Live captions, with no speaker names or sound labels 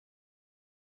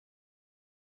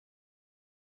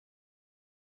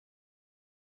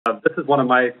This is one of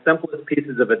my simplest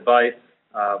pieces of advice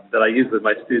that I use with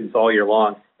my students all year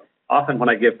long. Often when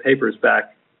I give papers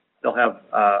back, they'll have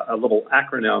a little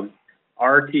acronym,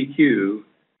 RTQ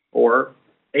or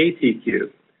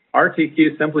ATQ.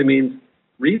 RTQ simply means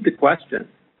read the question.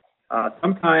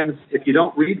 Sometimes if you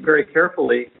don't read very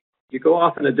carefully, you go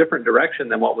off in a different direction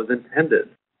than what was intended.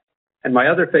 And my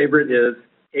other favorite is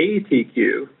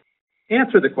ATQ,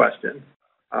 answer the question.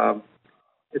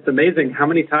 It's amazing how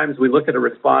many times we look at a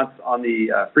response on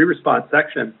the free response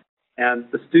section and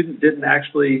the student didn't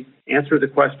actually answer the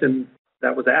question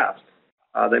that was asked.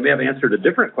 They may have answered a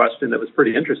different question that was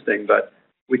pretty interesting, but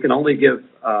we can only give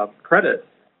credit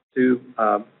to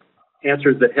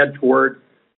answers that head toward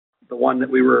the one that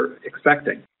we were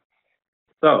expecting.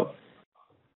 So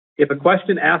if a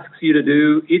question asks you to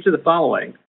do each of the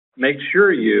following, make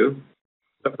sure you,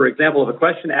 so for example, if a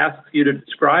question asks you to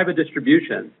describe a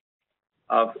distribution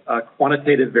of a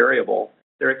quantitative variable,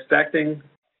 they're expecting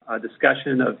a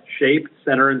discussion of shape,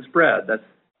 center, and spread.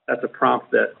 That's a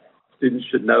prompt that students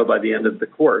should know by the end of the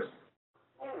course.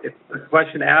 If the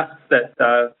question asks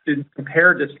that students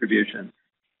compare distributions,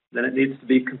 then it needs to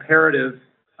be comparative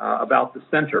about the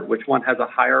center, which one has a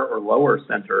higher or lower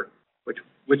center,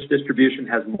 which distribution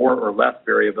has more or less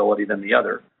variability than the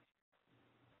other.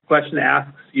 The question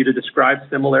asks you to describe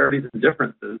similarities and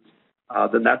differences,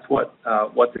 then that's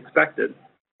what's expected.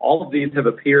 All of these have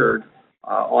appeared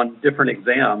on different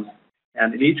exams,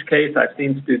 and in each case I've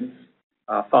seen students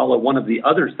follow one of the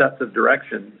other sets of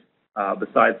directions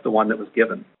besides the one that was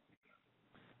given.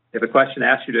 If a question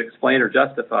asks you to explain or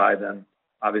justify, then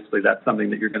obviously that's something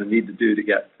that you're going to need to do to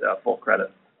get full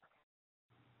credit.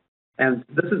 And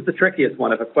this is the trickiest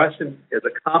one. If a question is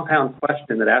a compound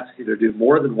question that asks you to do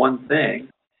more than one thing,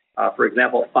 for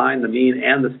example, find the mean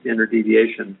and the standard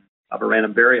deviation of a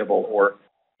random variable, or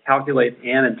calculate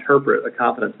and interpret a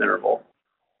confidence interval,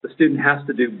 the student has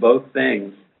to do both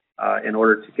things in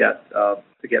order to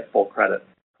get full credit.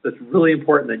 So it's really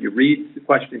important that you read the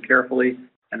question carefully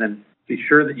and then be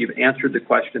sure that you've answered the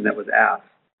question that was asked.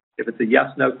 If it's a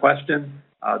yes/no question,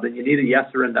 then you need a yes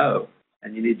or a no,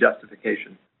 and you need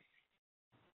justification.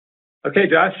 Okay,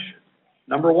 Josh,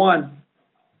 number one.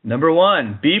 Number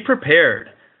one, be prepared.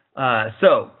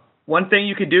 So one thing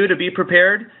you could do to be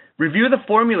prepared, review the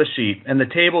formula sheet and the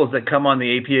tables that come on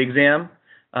the AP exam.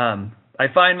 I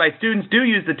find my students do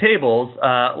use the tables.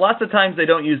 Lots of times they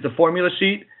don't use the formula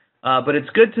sheet, but it's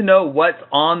good to know what's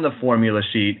on the formula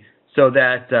sheet so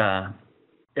that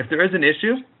if there is an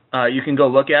issue, you can go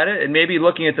look at it, and maybe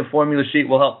looking at the formula sheet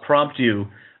will help prompt you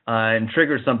and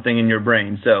trigger something in your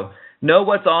brain. So know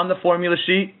what's on the formula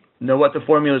sheet, know what the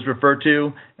formulas refer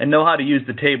to, and know how to use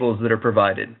the tables that are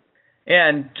provided.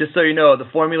 And just so you know, the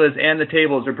formulas and the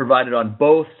tables are provided on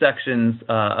both sections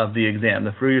of the exam,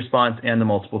 the free response and the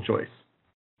multiple choice.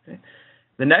 Okay.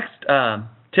 The next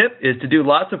tip is to do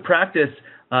lots of practice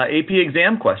AP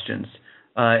exam questions,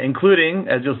 including,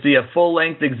 as you'll see, a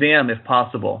full-length exam if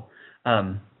possible.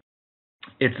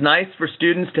 It's nice for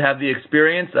students to have the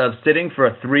experience of sitting for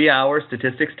a 3-hour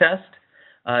statistics test,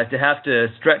 to have to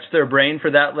stretch their brain for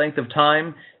that length of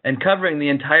time and covering the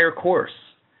entire course.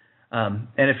 And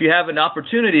if you have an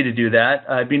opportunity to do that,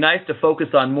 it'd be nice to focus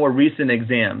on more recent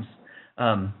exams.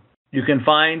 You can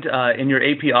find in your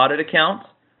AP audit account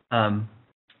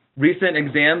recent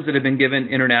exams that have been given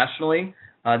internationally.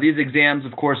 These exams,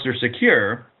 of course, are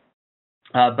secure,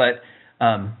 but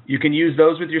you can use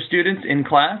those with your students in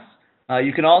class.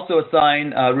 You can also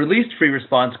assign released free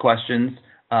response questions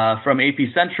from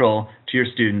AP Central to your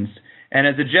students. And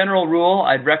as a general rule,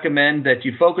 I'd recommend that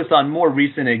you focus on more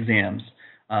recent exams.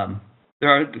 There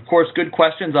are, of course, good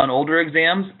questions on older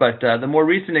exams, but the more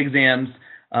recent exams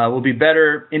will be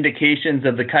better indications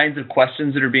of the kinds of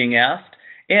questions that are being asked,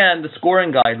 and the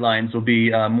scoring guidelines will be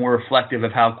more reflective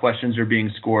of how questions are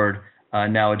being scored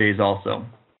nowadays also.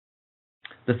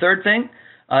 The third thing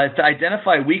is to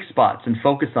identify weak spots and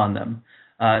focus on them.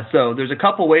 So there's a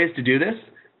couple ways to do this.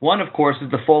 One, of course,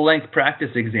 is the full-length practice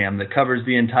exam that covers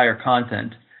the entire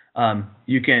content.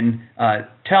 You can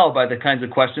tell by the kinds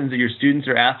of questions that your students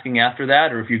are asking after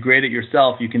that, or if you grade it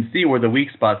yourself, you can see where the weak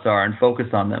spots are and focus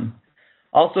on them.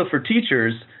 Also for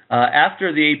teachers,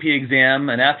 after the AP exam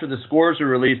and after the scores are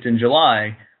released in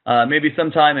July, maybe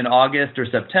sometime in August or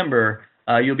September,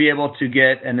 you'll be able to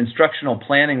get an instructional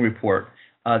planning report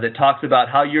that talks about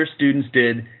how your students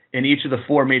did in each of the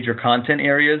 4 major content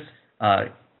areas: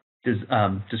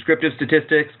 descriptive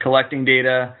statistics, collecting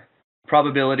data,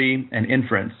 probability, and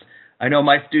inference. I know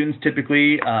my students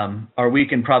typically are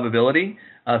weak in probability,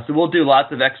 so we'll do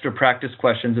lots of extra practice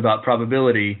questions about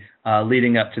probability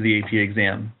leading up to the AP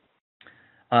exam.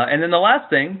 And then the last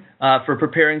thing for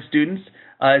preparing students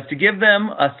is to give them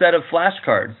a set of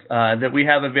flashcards that we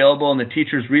have available in the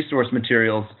teacher's resource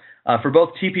materials for both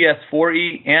TPS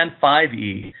 4E and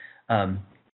 5E.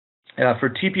 For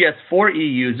TPS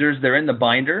 4E users, they're in the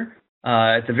binder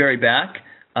at the very back.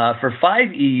 For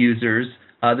 5E users,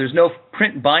 there's no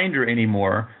print binder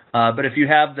anymore, but if you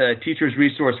have the teacher's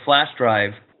resource flash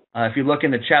drive, if you look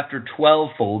in the Chapter 12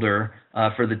 folder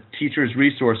for the teacher's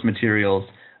resource materials,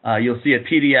 you'll see a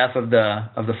PDF of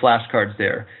the flashcards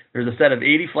there. There's a set of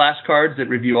 80 flashcards that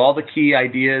review all the key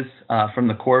ideas from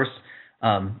the course.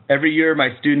 Every year, my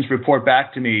students report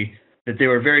back to me that they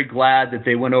were very glad that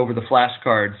they went over the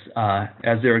flashcards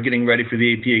as they were getting ready for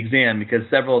the AP exam, because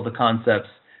several of the concepts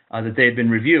that they had been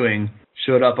reviewing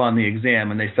showed up on the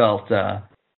exam, and they felt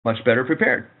much better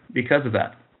prepared because of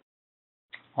that.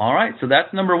 All right, so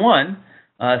that's number one.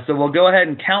 So we'll go ahead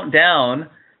and count down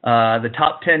the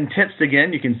top 10 tips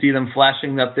again. You can see them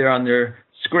flashing up there on their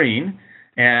screen.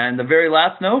 And the very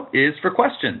last note is for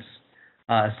questions.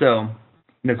 So,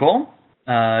 Nicole,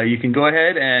 you can go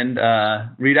ahead and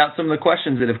read out some of the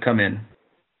questions that have come in.